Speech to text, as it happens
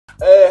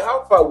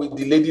how far with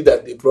the lady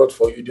that they brought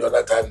for you the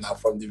other time now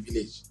from the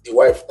village? The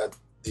wife that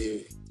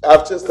they...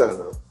 I've chased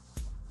her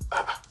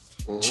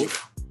now.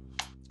 Chief.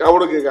 I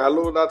want to get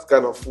alone that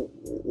kind of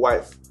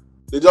wife.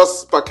 They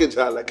just package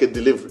her like a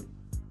delivery.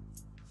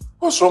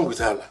 What's wrong with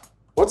her?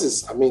 What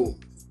is, I mean,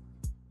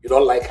 you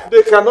don't like her?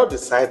 They cannot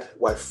decide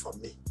wife for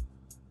me.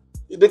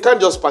 They can't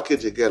just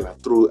package a girl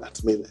and throw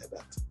at me like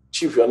that.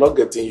 Chief, you're not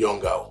getting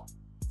younger.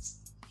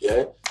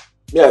 Yeah?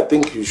 Me, I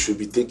think you should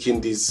be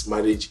taking this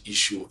marriage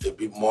issue a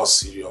bit more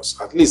serious.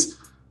 At least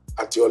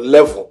at your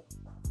level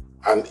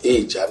and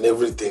age and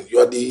everything. You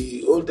are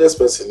the oldest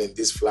person in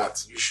this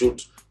flat. You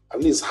should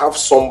at least have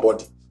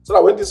somebody. So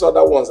that when these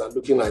other ones are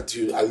looking at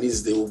you, at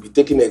least they will be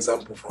taking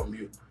example from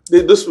you.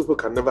 Those people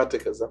can never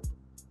take example.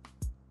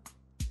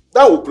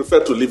 I would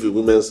prefer to live in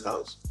women's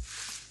house.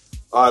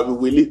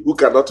 Willie, who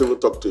cannot even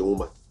talk to a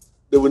woman.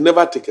 They will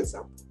never take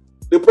example.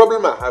 The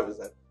problem I have is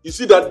that, you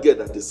see that girl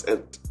that they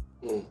sent?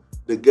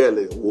 The girl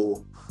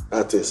in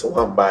that is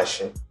one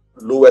bashing,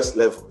 lowest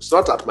level. It's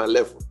not at my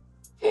level.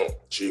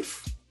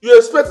 Chief. You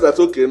expect that,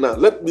 okay, now,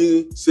 let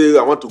me say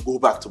I want to go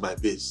back to my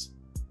base.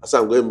 As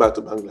I'm going back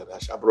to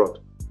Bangladesh, abroad.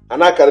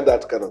 And I carry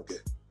that kind of girl.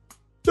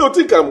 They will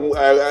think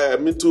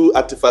I'm into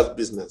artifact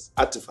business.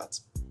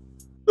 Artifacts.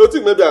 They will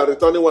think maybe I'm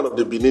returning one of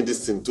the Benin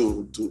this thing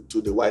to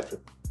the white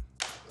people.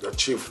 The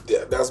chief,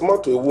 there's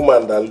more to a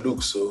woman than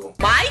looks, so...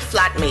 My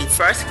Flatmates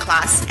First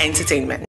Class Entertainment.